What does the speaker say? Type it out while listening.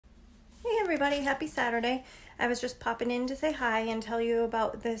everybody, happy Saturday. I was just popping in to say hi and tell you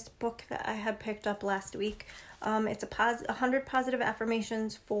about this book that I had picked up last week. It's 100 positive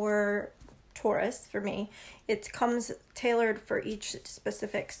affirmations for Taurus for me. It comes tailored for each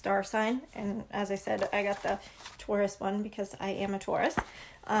specific star sign, and as I said, I got the Taurus one because I am a Taurus.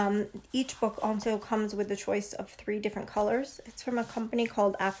 Each book also comes with the choice of 3 different colors. It's from a company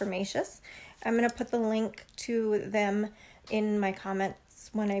called Affirmicious. I'm going to put the link to them in my comments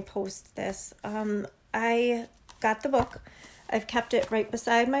when I post this. I got the book. I've kept it right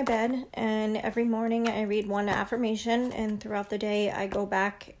beside my bed, and every morning I read one affirmation, and throughout the day I go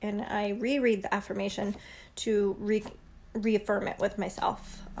back and I reread the affirmation to reaffirm it with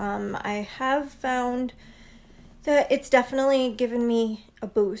myself. I have found that it's definitely given me a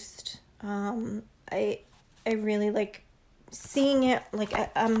boost. I really like seeing it. Like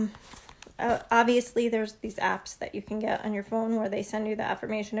obviously there's these apps that you can get on your phone where they send you the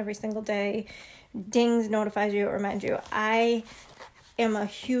affirmation every single day. Dings, notifies you, it reminds you. I am a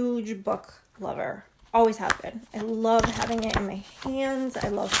huge book lover. Always have been. I love having it in my hands. I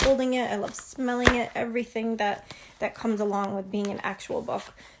love holding it. I love smelling it. Everything that comes along with being an actual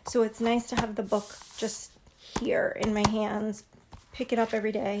book. So it's nice to have the book just here in my hands. Pick it up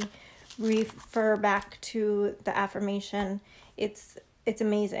every day. Refer back to the affirmation. It's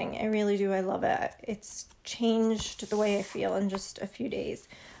amazing. I really do. I love it. It's changed the way I feel in just a few days.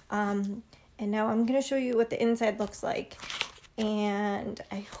 And now I'm going to show you what the inside looks like. And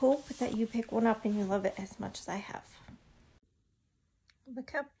I hope that you pick one up and you love it as much as I have.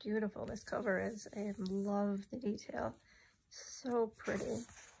 Look how beautiful this cover is. I love the detail. So pretty.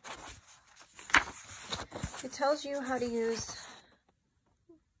 It tells you how to use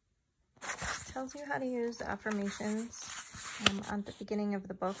affirmations at the beginning of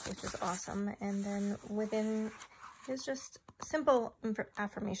the book, which is awesome. And then within is just simple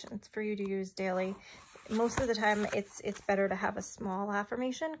affirmations for you to use daily. Most of the time it's better to have a small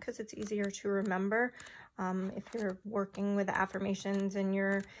affirmation because it's easier to remember. If you're working with affirmations and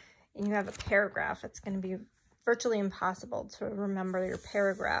you have a paragraph, it's going to be virtually impossible to remember your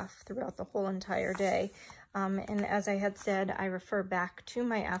paragraph throughout the whole entire day. And as I had said, I refer back to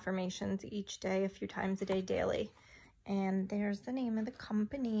my affirmations each day, a few times a day daily. And there's the name of the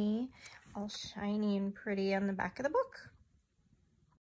company, all shiny and pretty on the back of the book.